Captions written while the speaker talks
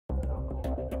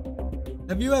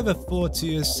Have you ever thought to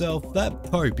yourself, that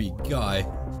Popey guy,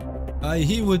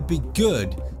 he would be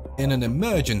good in an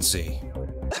emergency?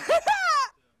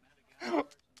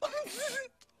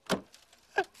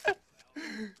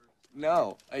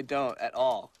 No, I don't at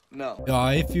all. No.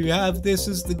 If you have, this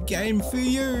is the game for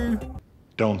you.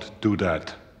 Don't do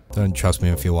that. Don't trust me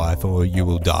with your wife or you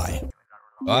will die.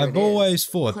 I've always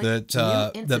thought that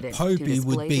Popey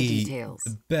would be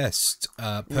the best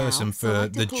person for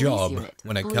the job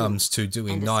when it comes to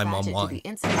doing 911.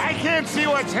 I can't see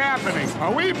what's happening.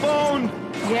 Are we boned?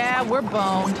 Yeah, we're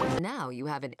boned. Now you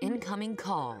have an incoming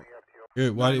call.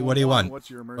 Dude, what do you want? What's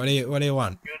your What emergency? do you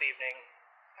want? Good evening.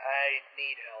 I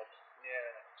need help.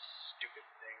 Yeah, stupid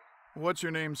thing. What's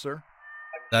your name, sir?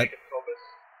 That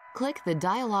Click the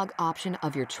dialogue option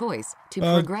of your choice to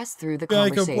progress through the Jacob,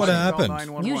 conversation. what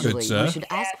happened? Usually, Good, sir. you should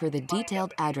ask for the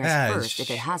detailed address first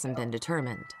if it hasn't been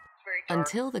determined.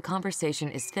 Until the conversation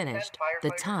is finished, the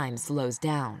time slows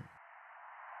down.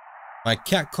 My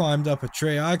cat climbed up a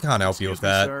tree. I can't help you with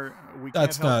that. Sir, we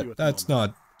can't help you at the That's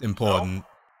moment. not important.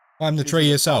 Climb the Is tree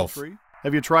it yourself. free?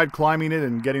 Have you tried climbing it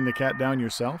and getting the cat down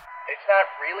yourself? It's not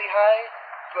really high,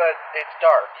 but it's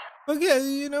dark. Okay,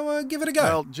 you know what? Give it a go.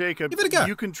 Well, Jacob, Give it a go.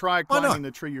 you can try Why not? climbing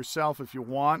the tree yourself if you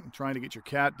want, and trying to get your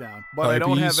cat down. But I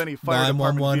don't have Popey's any fire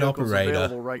department 911 vehicles operator.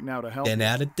 available right now to help 10 you.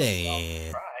 out of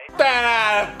 10. 10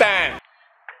 out of 10.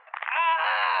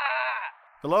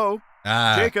 Hello?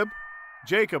 Jacob?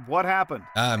 Jacob, what happened?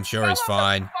 I'm sure he's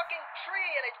fine. Fucking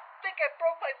tree, and I think I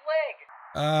broke my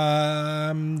leg.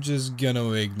 I'm just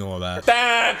gonna ignore that.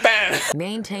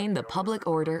 Maintain the public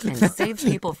order and save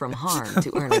people from harm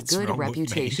to earn a What's good wrong with me?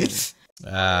 reputation.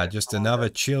 Just another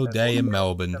chill day in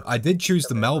Melbourne. I did choose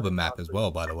the Melbourne map as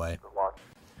well, by the way.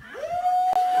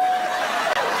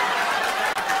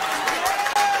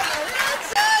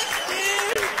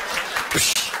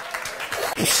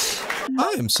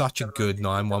 I am such a good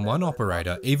 911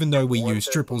 operator, even though we use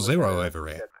 000 over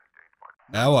here.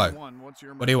 Hello. What's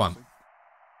your What do you want?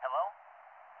 Hello?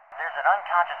 There's an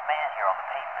unconscious man here on the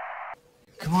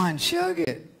pavement. Come on, chug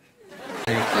it.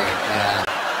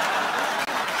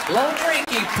 Low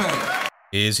drinky poo.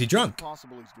 Is he drunk?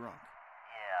 Possible he's drunk.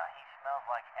 Yeah, he smells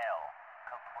like hell.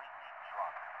 Completely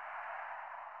drunk.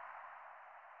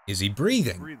 Is he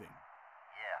breathing? Breathing.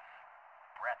 Yes.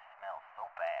 Breath smells so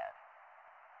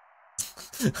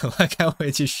bad. I like how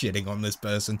we're just shitting on this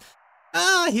person.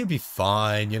 He'll be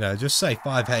fine, you know, just say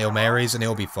 5 Hail Marys and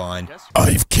he'll be fine.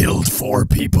 I've killed 4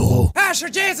 people. Sure,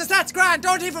 Jesus, that's grand.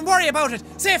 Don't even worry about it.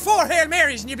 Say 4 Hail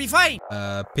Marys and you'll be fine.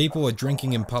 People are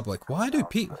drinking in public. Why do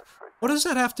people... What does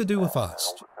that have to do with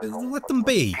us? Let them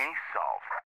be.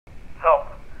 So,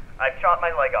 I've chopped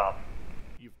my leg off.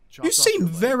 You seem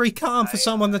very calm for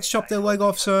someone that's chopped their leg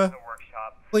off, sir.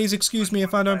 Please excuse me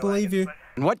if I don't believe you.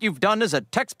 And what you've done is a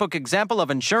textbook example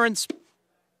of insurance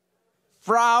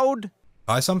fraud.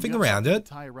 Tie something around it.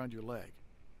 Tie around your leg.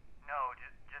 No,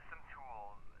 just some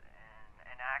tools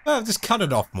and Oh, just cut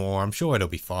it off more. I'm sure it'll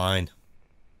be fine.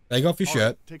 Take off your All shirt.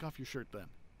 right, take off your shirt then.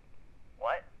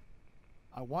 What?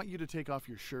 I want you to take off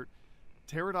your shirt,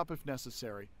 tear it up if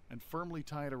necessary, and firmly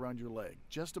tie it around your leg,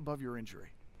 just above your injury.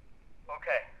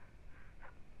 Okay.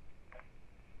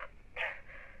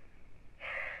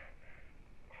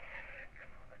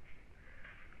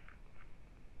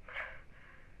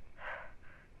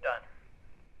 Done.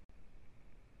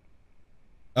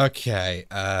 Okay,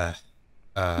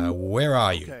 where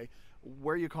are you? Okay,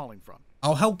 where are you calling from?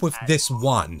 I'll help with this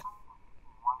one.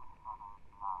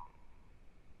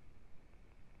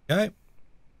 Okay.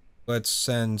 Let's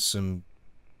send some...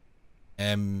 Oh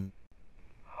God.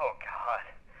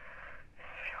 This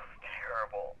feels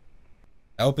terrible.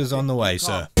 Help is on the way,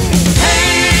 sir.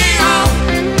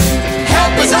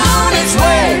 Help is on its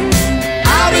way.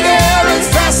 I'll be there as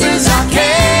fast as I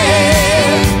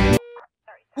can.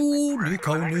 Ooh, new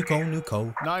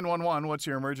call. 911, what's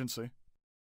your emergency?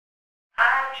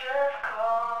 I just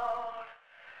called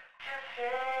to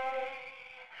say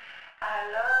I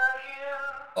love you.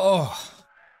 Oh,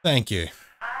 thank you.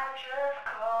 I just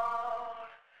called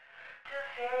to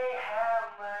say how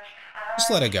much I Just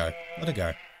let her go. Let her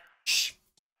go. Shh.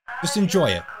 Just enjoy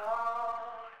it.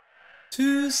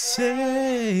 To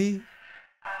say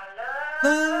I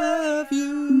love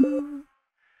you.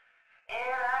 and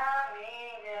I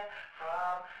mean it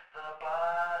from the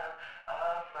bottom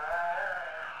of my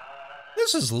heart.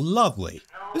 This is lovely.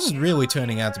 This is really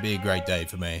turning out to be a great day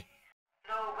for me.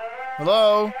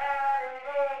 Hello?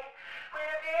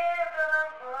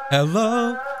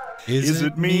 Hello? Is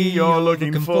it me you're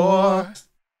looking for?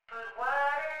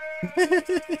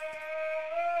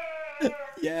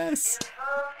 Yes.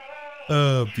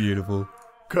 Oh, beautiful.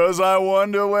 'Cause I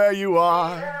wonder where you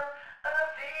are.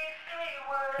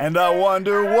 and I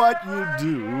wonder what you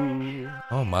do.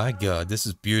 Oh my god, this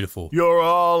is beautiful. You're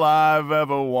all I've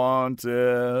ever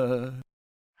wanted.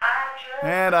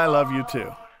 And I love you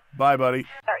too. Bye, buddy.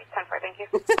 Sorry, 10-4, thank you.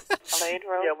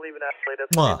 Yeah, I'm leaving that.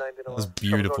 Mwah. That's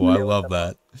beautiful. I love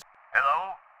that.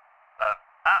 Hello?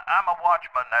 I'm a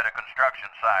watchman at a construction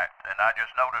site, and I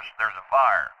just noticed there's a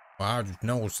fire. Well, I just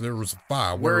noticed there was a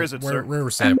fire. Where is it, sir? Where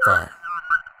was that fire?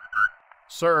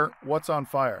 Sir, what's on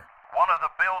fire? One of the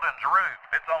building's roof.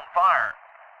 It's on fire.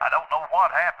 I don't know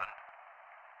what happened.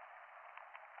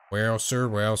 Well,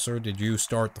 sir, did you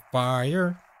start the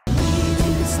fire?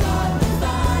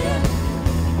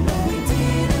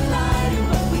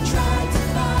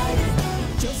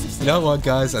 You know what,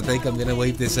 guys? I think I'm going to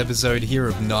leave this episode here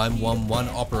of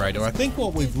 911 Operator. I think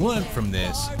what we've learned from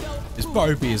this is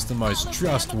Popey is the most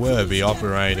trustworthy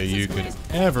operator you could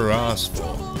ever ask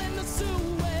for.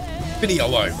 Video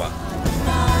over.